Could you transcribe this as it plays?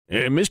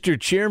Mr.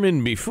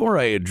 Chairman, before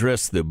I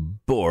address the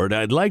board,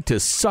 I'd like to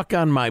suck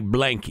on my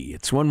blankie.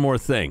 It's one more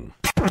thing.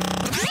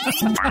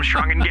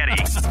 Armstrong and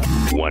Getty.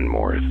 One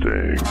more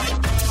thing.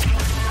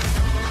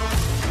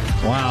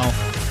 Wow.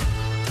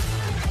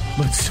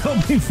 But so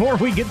before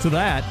we get to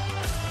that,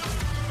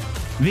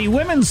 the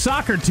women's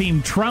soccer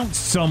team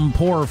trounced some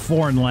poor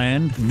foreign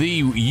land.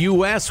 The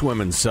U.S.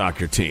 women's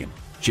soccer team.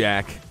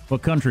 Jack.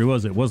 What country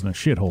was it? Wasn't a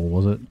shithole,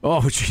 was it? Oh,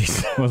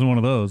 jeez. Wasn't one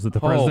of those that the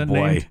president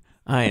named?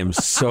 I am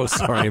so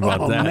sorry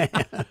about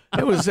that. Man.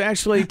 It was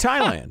actually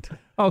Thailand.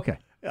 Okay.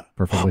 Yeah.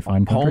 Perfectly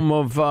fine country. Home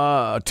of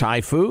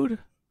Thai food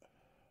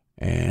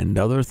and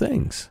other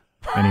things.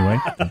 Anyway.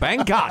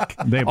 Bangkok.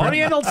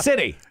 Oriental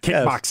City.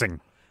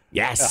 Kickboxing.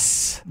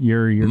 Yes.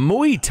 Your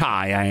Muay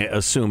Thai, I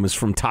assume, is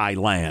from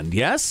Thailand.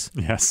 Yes?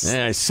 Yes.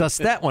 I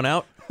sussed that one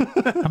out.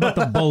 How about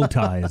the bow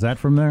tie? Is that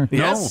from there?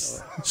 Yes.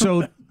 No.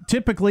 So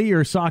typically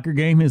your soccer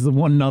game is the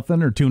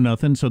 1-0 or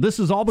 2-0. So this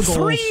is all the goals.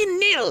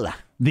 3-0.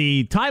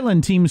 The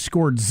Thailand team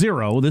scored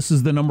 0. This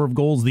is the number of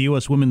goals the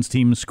U.S. women's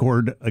team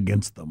scored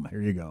against them. Here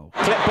you go.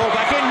 Clip ball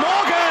back in.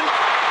 Morgan.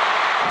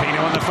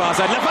 Pino on the far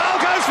side. Laval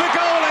goes for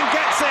goal and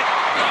gets it.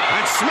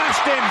 And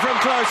smashed in from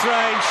close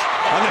range.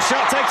 And the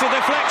shot takes a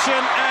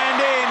deflection and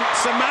in.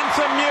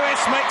 Samantha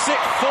Mewis makes it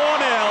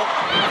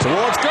 4-0.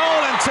 Towards goal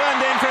and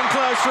turned in from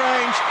close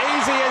range.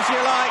 Easy as you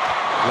like.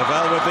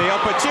 Laval with the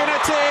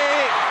opportunity.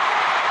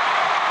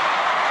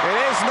 It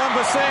is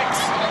number 6.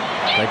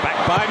 They back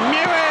by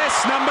Mewis,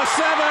 number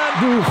 7.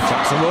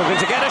 Thompson Morgan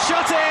to get a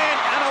shot in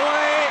and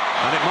away.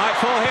 And it might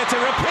fall here to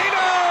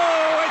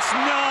Rapinoe. It's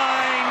 9.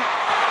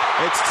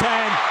 It's 10.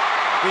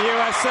 The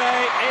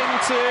USA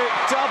into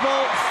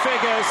double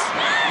figures.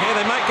 Here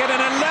they might get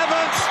an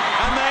 11th,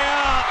 and they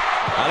are.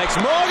 Alex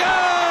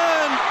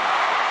Morgan!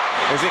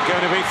 Is it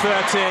going to be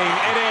 13?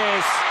 It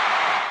is.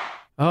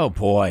 Oh,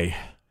 boy.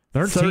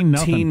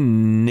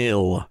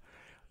 13-0.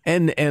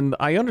 And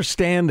I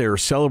understand they're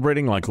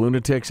celebrating like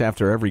lunatics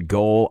after every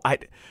goal. I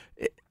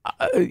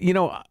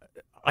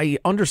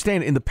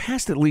understand in the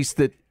past at least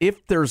that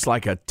if there's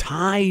like a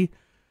tie,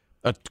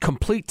 a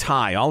complete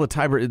tie, all the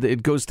time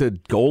it goes to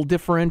goal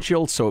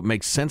differential, so it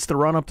makes sense to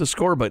run up the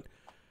score. But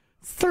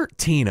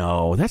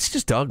 13-0, that's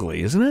just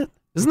ugly, isn't it?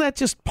 Isn't that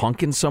just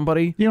punking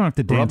somebody? You don't have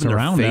to dance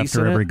around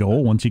after every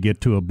goal once you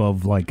get to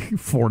above like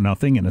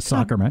 4-0 in a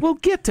soccer match. Well,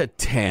 get to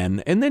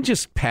 10 and then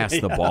just pass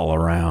the ball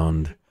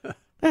around.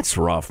 That's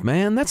rough,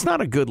 man. That's not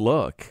a good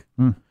look.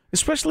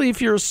 Especially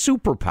if you're a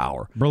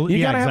superpower.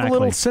 You got to have a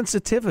little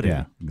sensitivity.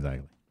 Yeah,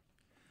 exactly.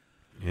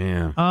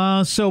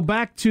 Yeah. So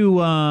back to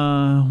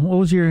what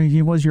was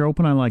your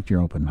open? I liked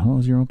your open. What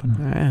was your open?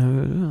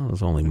 It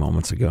was only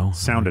moments ago.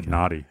 Sounded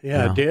naughty.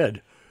 Yeah, it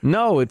did.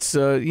 No, it's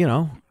I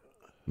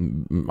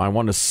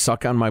want to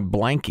suck on my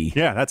blankie.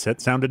 Yeah, that's it.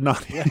 Sounded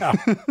naughty. Yeah,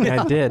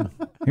 it did.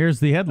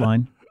 Here's the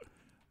headline: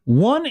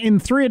 1 in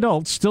 3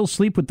 adults still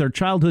sleep with their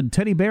childhood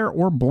teddy bear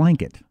or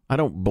blanket. I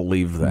don't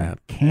believe that.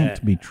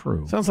 Can't be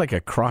true. Sounds like a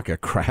crock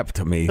of crap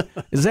to me.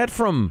 Is that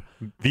from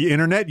the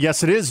internet?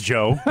 Yes, it is,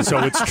 Joe. So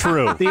it's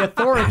true. The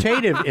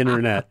authoritative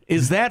internet.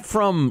 Is that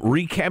from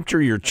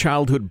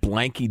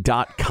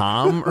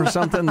recaptureyourchildhoodblankie.com or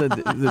something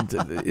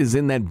that is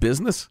in that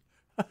business?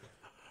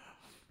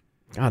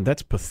 God,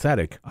 that's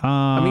pathetic.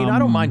 I mean, I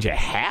don't mind you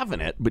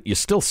having it, but you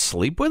still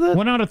sleep with it?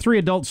 1 out of 3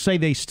 adults say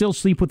they still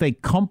sleep with a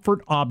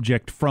comfort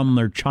object from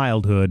their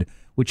childhood,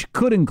 which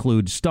could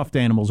include stuffed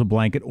animals, a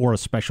blanket, or a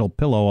special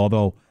pillow,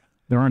 although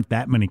there aren't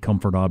that many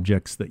comfort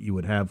objects that you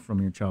would have from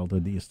your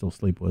childhood that you still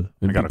sleep with.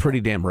 It'd be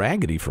pretty damn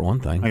raggedy, for one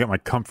thing. I got my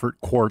comfort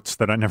quartz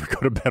that I never go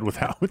to bed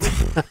without.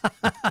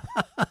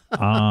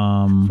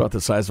 About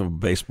the size of a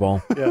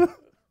baseball. Yeah.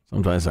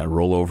 Sometimes I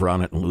roll over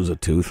on it and lose a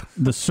tooth.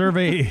 The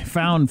survey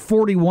found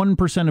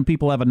 41% of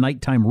people have a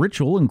nighttime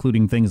ritual,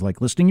 including things like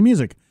listening to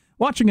music,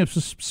 watching a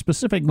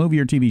specific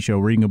movie or TV show,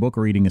 reading a book,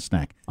 or eating a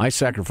snack. I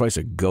sacrifice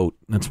a goat.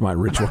 That's my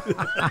ritual.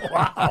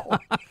 Wow.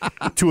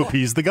 To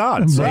appease the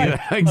gods. Right.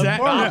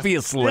 Exactly.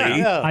 Obviously.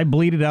 Yeah. I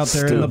bleed it out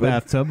there in the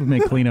bathtub and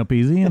make cleanup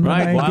easy. And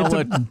right, then I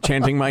while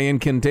chanting my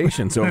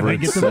incantations over I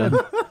get to bed.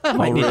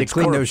 Might need to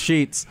clean those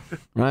sheets.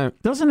 Right.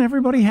 Doesn't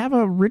everybody have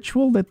a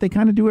ritual that they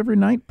kind of do every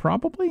night?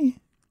 Probably.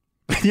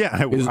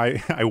 Yeah,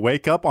 I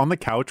wake up on the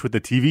couch with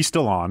the TV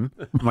still on.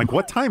 I'm like,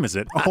 what time is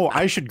it? Oh,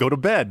 I should go to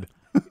bed.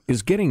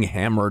 Is getting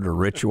hammered a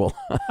ritual?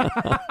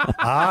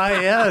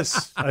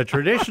 Yes, a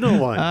traditional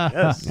one.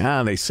 Yes.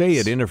 Yeah, they say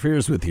it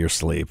interferes with your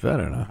sleep. I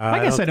don't know. I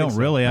guess I don't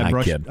really. I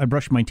I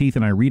brush my teeth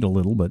and I read a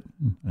little, but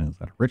is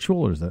that a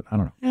ritual or is that, I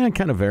don't know. Yeah, it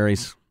kind of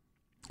varies.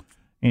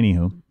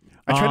 Anywho.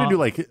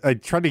 I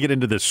try to get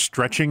into this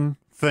stretching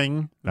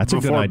thing That's a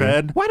good before idea.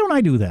 bed. Why don't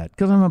I do that?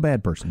 Because I'm a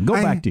bad person.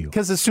 Back to you.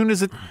 Because as soon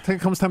as it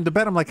comes time to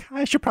bed, I'm like,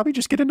 I should probably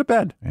just get into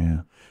bed.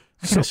 Yeah.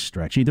 I gotta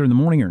stretch either in the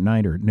morning or at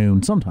night or at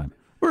noon sometime.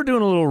 We were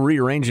doing a little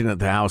rearranging at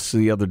the house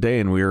the other day,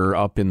 and we were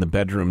up in the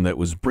bedroom that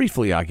was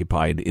briefly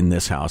occupied in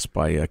this house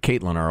by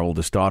Caitlin, our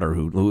oldest daughter,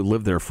 who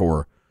lived there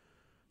for,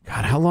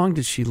 God, how long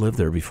did she live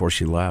there before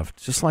she left?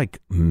 Just like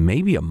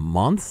maybe a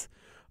month.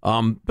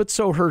 But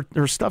so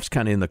her stuff's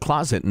kind of in the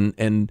closet,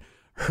 and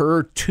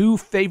her 2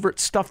 favorite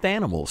stuffed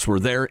animals were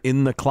there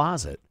in the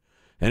closet.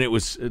 And it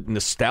was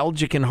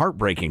nostalgic and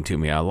heartbreaking to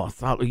me. I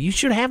thought, you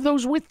should have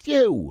those with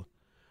you.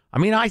 I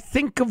mean, I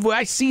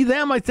see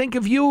them, I think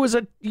of you as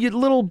a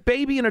little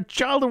baby and a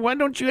child, and why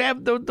don't you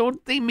have those?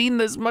 Don't they mean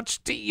as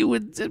much to you?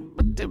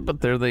 But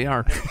there they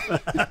are.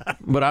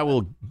 But I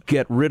will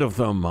get rid of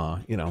them,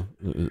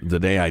 the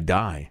day I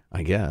die,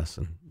 I guess.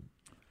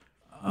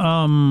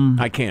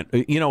 I can't.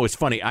 It's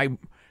funny.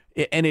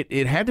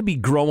 It had to be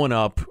growing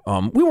up.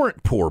 We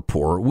weren't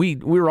poor. We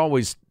were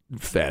always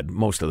fed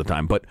most of the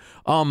time, but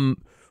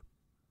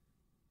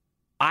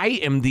I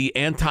am the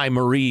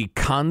anti-Marie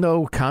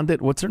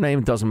Condit. What's her name?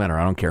 It doesn't matter.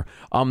 I don't care.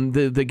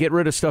 The get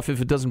rid of stuff if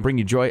it doesn't bring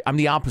you joy. I'm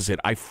the opposite.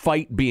 I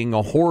fight being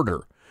a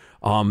hoarder.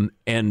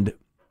 And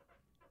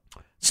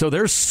so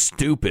there's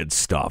stupid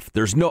stuff.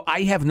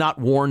 I have not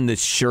worn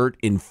this shirt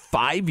in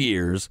 5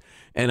 years,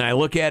 and I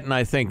look at it and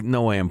I think,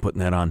 no way I'm putting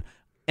that on.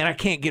 And I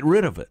can't get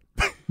rid of it.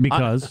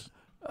 Because?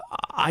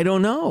 I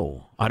don't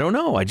know.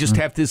 I just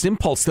have this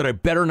impulse that I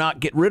better not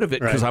get rid of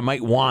it because I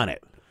might want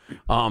it.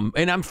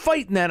 And I'm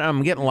fighting that.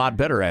 I'm getting a lot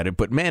better at it.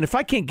 But, man, if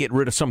I can't get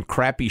rid of some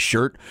crappy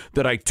shirt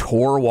that I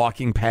tore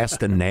walking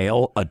past a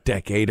nail a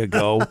decade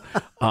ago,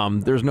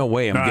 there's no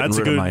way I'm getting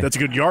rid of my... That's a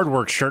good yard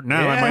work shirt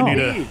now. Yeah,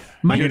 I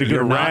might need a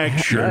good rag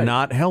shirt. You're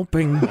not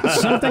helping.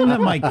 Something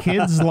that my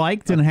kids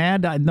liked and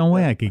had, no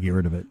way I could get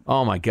rid of it.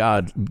 Oh, my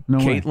God. No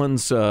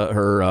Caitlin's,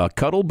 her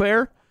Cuddle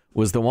Bear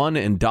was the one,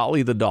 and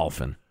Dolly the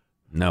Dolphin.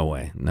 No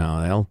way.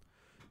 No,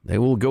 they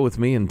will go with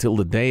me until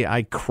the day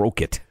I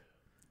croak it.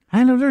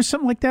 I know there's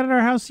something like that at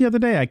our house the other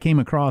day. I came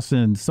across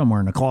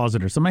somewhere in a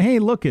closet or something. Hey,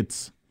 look,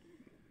 it's...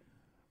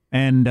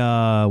 And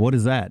what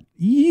is that?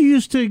 You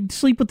used to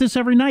sleep with this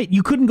every night.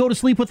 You couldn't go to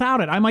sleep without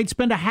it. I might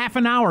spend a half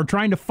an hour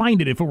trying to find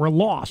it if it were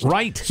lost.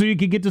 Right. So you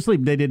could get to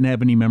sleep. They didn't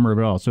have any memory of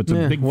it all. So it's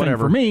a big thing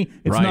for me.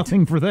 It's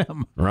nothing for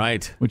them.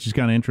 Right. Which is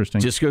kind of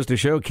interesting. Just goes to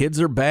show kids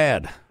are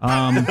bad.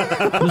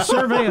 The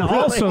survey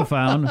also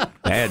found...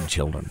 Bad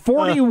children.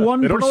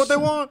 41%. They don't know what they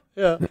want.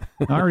 Yeah.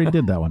 I already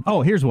did that one.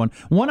 Oh, here's one.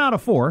 1 out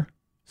of 4.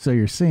 So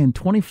you're saying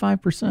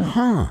 25%.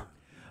 Huh.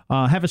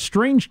 Have a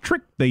strange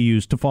trick they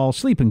use to fall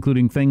asleep,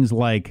 including things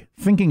like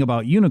thinking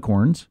about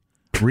unicorns,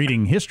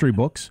 reading history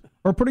books,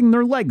 or putting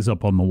their legs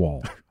up on the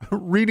wall.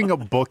 Reading a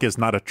book is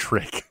not a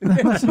trick.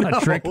 That's not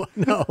a trick.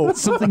 No.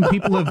 It's something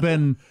people have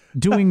been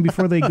doing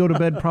before they go to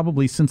bed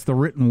probably since the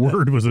written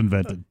word was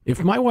invented.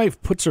 If my wife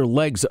puts her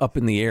legs up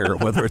in the air,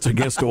 whether it's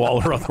against a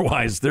wall or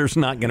otherwise, there's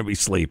not going to be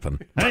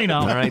sleeping. Hey,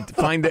 now. All right?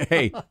 Find it,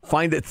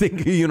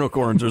 think of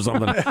unicorns or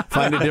something.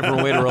 Find a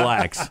different way to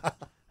relax.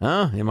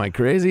 Huh? Am I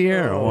crazy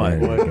here or what?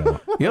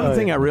 The other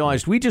thing I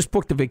realized, we just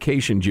booked a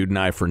vacation, Jude and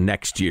I, for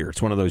next year.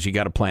 It's one of those you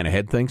got to plan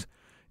ahead things.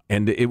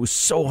 And it was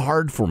so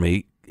hard for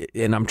me,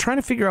 and I'm trying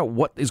to figure out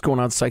what is going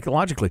on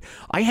psychologically.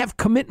 I have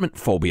commitment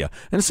phobia.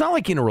 And it's not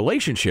like in a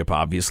relationship,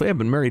 obviously. I've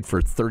been married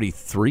for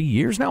 33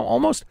 years now,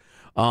 almost.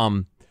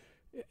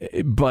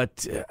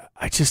 But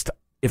I just,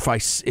 if I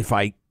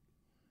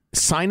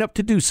sign up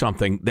to do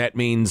something, that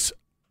means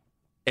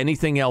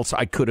anything else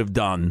I could have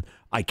done,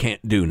 I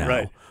can't do now.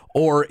 Right.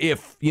 Or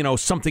if,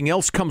 something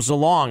else comes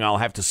along, I'll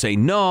have to say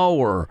no,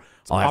 or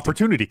I'll have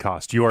Opportunity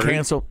cost. You are to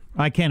cancel.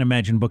 I can't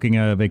imagine booking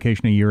a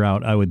vacation a year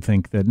out. I would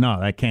think that,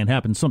 no, that can't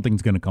happen.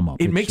 Something's going to come up.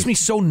 It makes me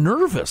so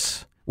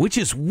nervous, which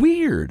is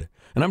weird.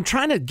 And I'm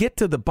trying to get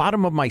to the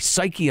bottom of my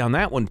psyche on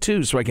that one,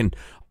 too, so I can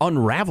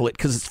unravel it,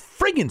 because it's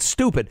friggin'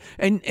 stupid.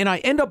 And I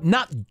end up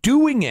not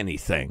doing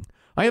anything.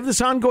 I have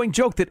this ongoing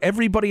joke that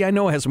everybody I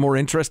know has a more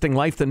interesting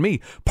life than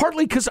me,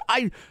 partly because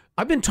I've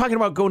been talking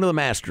about going to the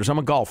Masters. I'm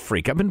a golf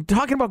freak. I've been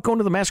talking about going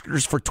to the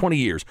Masters for 20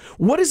 years.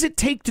 What does it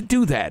take to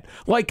do that?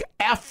 Like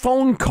a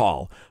phone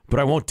call. But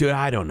I won't do it.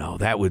 I don't know.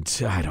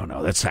 I don't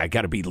know. I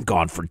got to be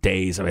gone for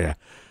days. I mean,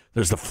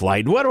 there's the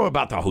flight. What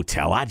about the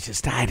hotel? I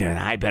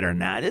better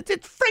not. It's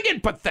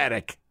friggin'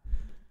 pathetic.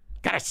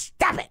 Got to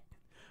stop it.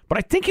 But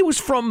I think it was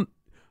from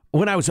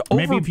when I was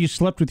over. Maybe if you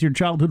slept with your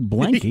childhood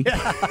blankie,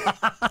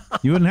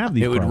 you wouldn't have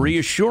these It would problems.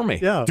 reassure me.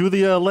 Yeah. Do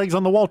the legs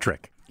on the wall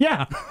trick.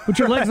 Yeah, put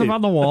your legs up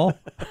on the wall,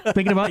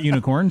 thinking about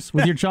unicorns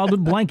with your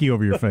childhood blankie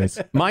over your face.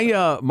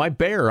 My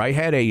bear, I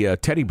had a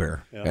teddy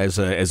bear as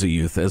a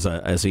youth, as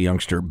a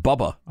youngster.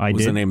 Bubba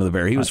was the name of the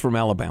bear. He was from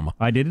Alabama.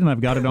 I did, and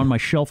I've got it on my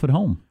shelf at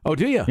home. Oh,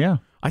 do you? Yeah.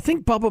 I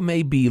think Bubba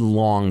may be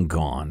long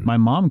gone. My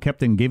mom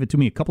kept it and gave it to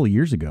me a couple of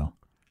years ago.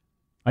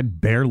 I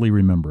barely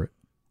remember it.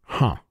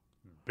 Huh.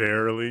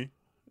 Barely.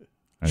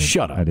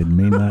 Shut up. I didn't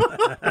mean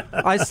that.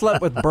 I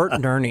slept with Bert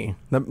and Ernie,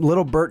 the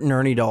little Bert and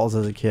Ernie dolls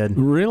as a kid.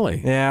 Really?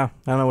 Yeah,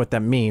 I don't know what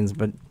that means,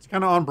 but It's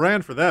kind of on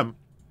brand for them.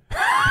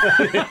 That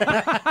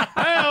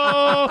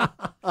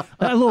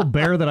little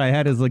bear that I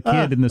had as a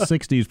kid in the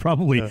 60s,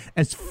 probably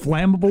as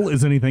flammable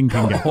as anything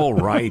can get. Oh,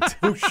 right.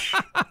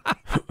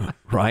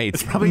 Right.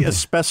 Probably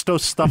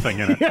asbestos stuffing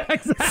in it. Yeah,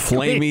 exactly.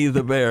 Flamey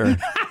the bear.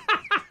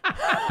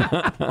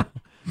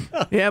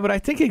 Yeah, but I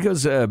think it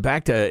goes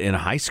back to in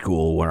high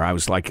school where I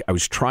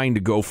was trying to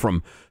go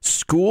from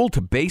school to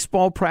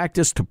baseball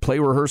practice to play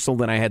rehearsal,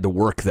 then I had to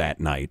work that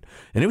night.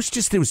 And it was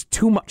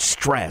too much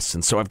stress.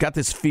 And so I've got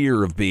this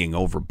fear of being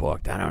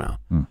overbooked. I don't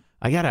know.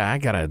 I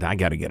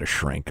gotta get a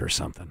shrink or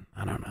something.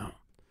 I don't know.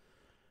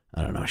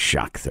 I don't know,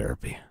 shock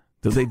therapy.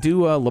 Do they do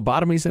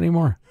lobotomies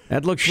anymore?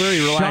 That looks very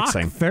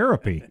relaxing. Shock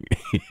therapy.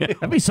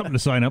 That'd be something to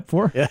sign up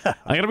for. Yeah.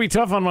 I got to be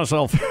tough on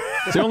myself.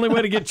 It's the only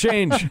way to get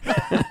change.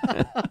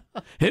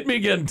 Hit me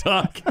again,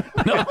 Doc.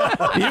 No,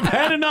 you've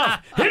had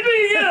enough. Hit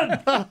me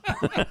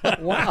again.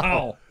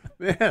 Wow.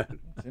 Man.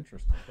 That's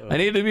interesting. I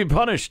need to be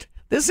punished.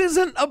 This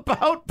isn't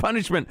about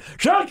punishment.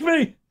 Shock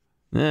me.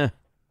 Yeah.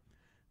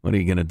 What are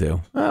you going to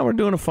do? We're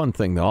doing a fun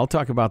thing, though. I'll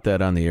talk about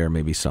that on the air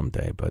maybe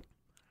someday, but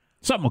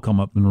Something will come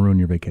up and ruin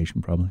your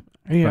vacation, probably.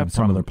 Yeah, Have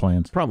some other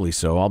plans. Probably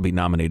so. I'll be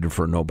nominated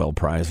for a Nobel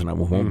Prize, and I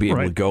won't be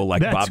able to go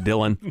like Bob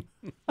Dylan.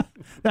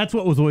 That's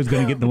what was always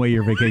going to get in the way of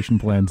your vacation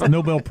plans.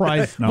 Nobel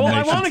Prize Well,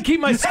 I nominations. want to keep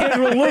my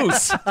schedule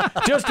loose,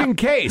 just in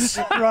case.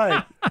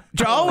 Right.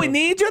 Joe, we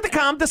need you to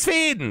come to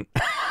Sweden.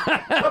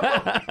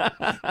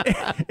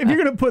 If you're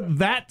going to put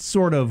that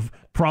sort of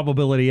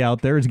probability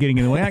out there as getting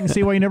in the way, I can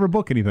see why you never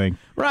book anything.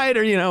 Right,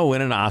 or,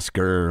 win an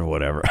Oscar or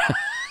whatever.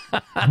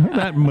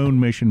 That moon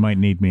mission might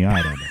need me.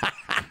 I don't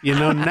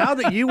know. Now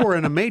that you were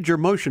in a major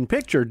motion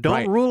picture, don't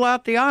Right. rule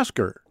out the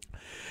Oscar.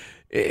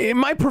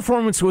 My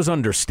performance was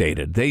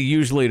understated. They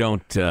usually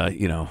don't,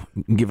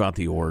 give out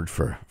the award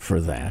for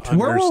that.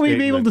 Where will we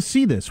be able Understatement. to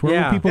see this?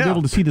 Where will people be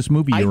able to see this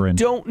movie you're I in?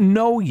 don't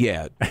know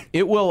yet.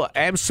 It will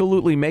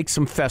absolutely make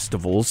some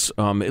festivals.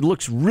 It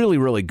looks really,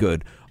 really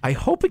good. I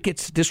hope it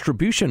gets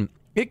distribution.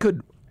 It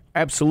could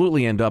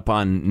absolutely end up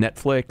on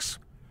Netflix.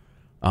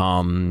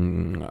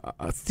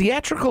 A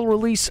theatrical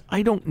release,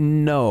 I don't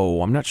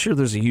know. I'm not sure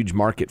there's a huge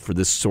market for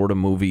this sort of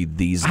movie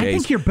these days. I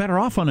think you're better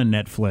off on a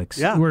Netflix,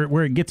 Yeah.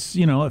 where it gets,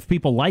 if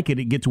people like it,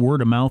 it gets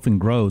word of mouth and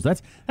grows.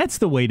 That's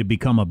the way to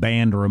become a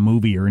band or a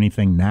movie or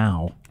anything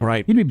now.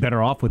 Right. You'd be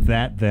better off with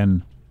that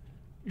than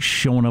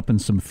showing up in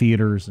some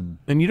theaters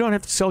And you don't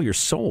have to sell your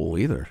soul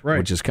either, Right.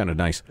 which is kind of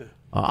nice.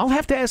 I'll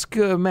have to ask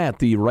Matt,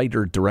 the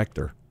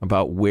writer-director,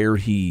 about where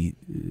he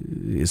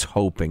is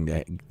hoping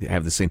to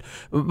have the scene.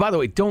 By the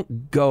way,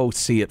 don't go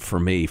see it for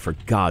me, for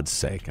God's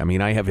sake. I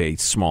mean, I have a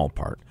small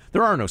part.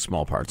 There are no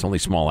small parts, only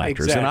small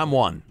actors, and Exactly. I'm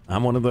one.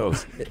 I'm one of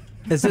those.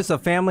 Is this a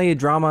family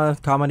drama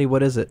comedy?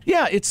 What is it?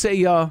 Yeah, it's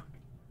a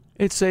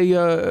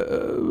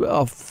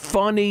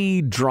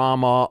funny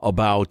drama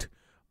about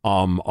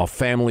a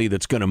family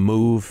that's going to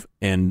move,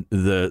 and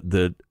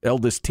the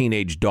eldest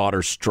teenage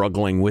daughter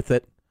struggling with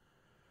it,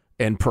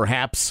 and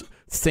perhaps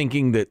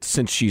thinking that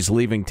since she's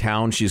leaving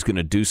town, she's going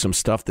to do some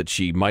stuff that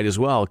she might as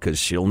well, because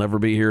she'll never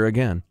be here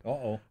again.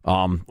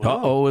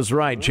 Uh-oh is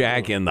right,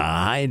 Jack, and the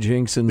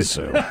hijinks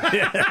ensue.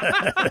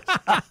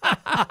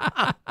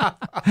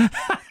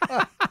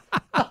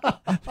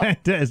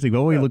 fantastic.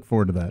 Well, we look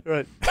forward to that.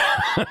 Right.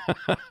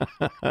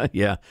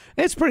 Yeah,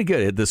 it's pretty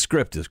good. The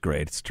script is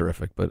great. It's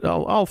terrific, but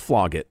I'll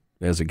flog it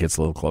as it gets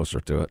a little closer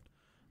to it,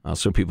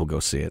 so people go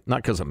see it. Not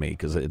because of me,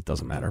 because it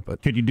doesn't matter,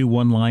 but Could you do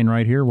one line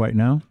right here, right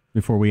now,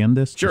 before we end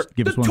this? sure. Just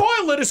give The us one.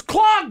 toilet is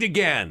clogged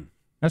again.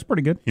 That's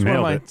pretty good. It's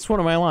nailed it. it's one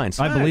of my lines.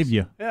 I believe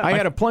you. I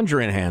had a plunger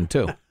in hand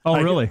too.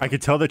 Oh, really? I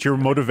could tell that your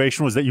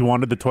motivation was that you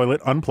wanted the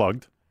toilet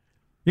unplugged.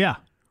 Yeah,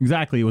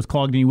 exactly. It was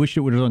clogged, and you wished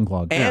it would have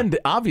unclogged. And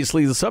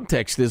obviously, the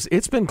subtext is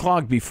it's been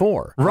clogged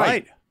before.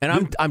 Right.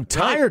 And I'm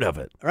tired of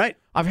it. Right.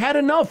 I've had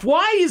enough.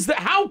 Why is that?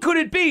 How could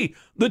it be?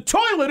 The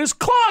toilet is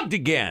clogged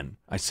again.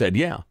 I said,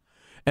 yeah.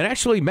 And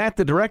actually, Matt,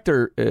 the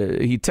director,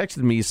 he texted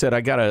me. He said,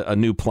 I got a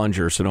new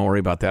plunger, so don't worry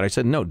about that. I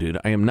said, no, dude,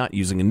 I am not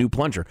using a new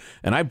plunger.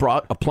 And I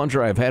brought a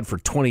plunger I've had for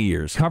 20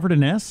 years. Covered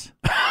in S?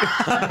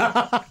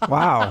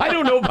 Wow. I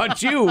don't know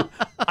about you.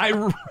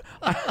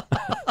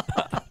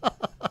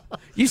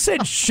 You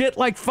said shit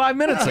like 5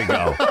 minutes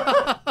ago.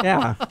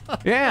 Yeah.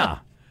 Yeah.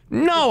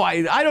 No,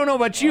 I don't know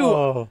about you.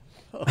 Oh.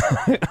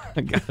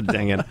 God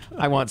dang it.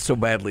 I want so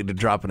badly to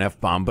drop an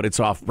F-bomb, but it's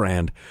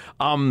off-brand.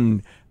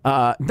 No,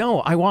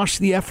 I wash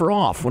the effer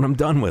off when I'm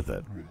done with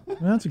it.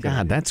 That's a good.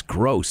 God, that's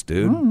gross,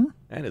 dude.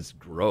 That is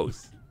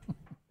gross.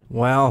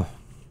 Well,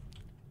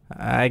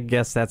 I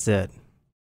guess that's it.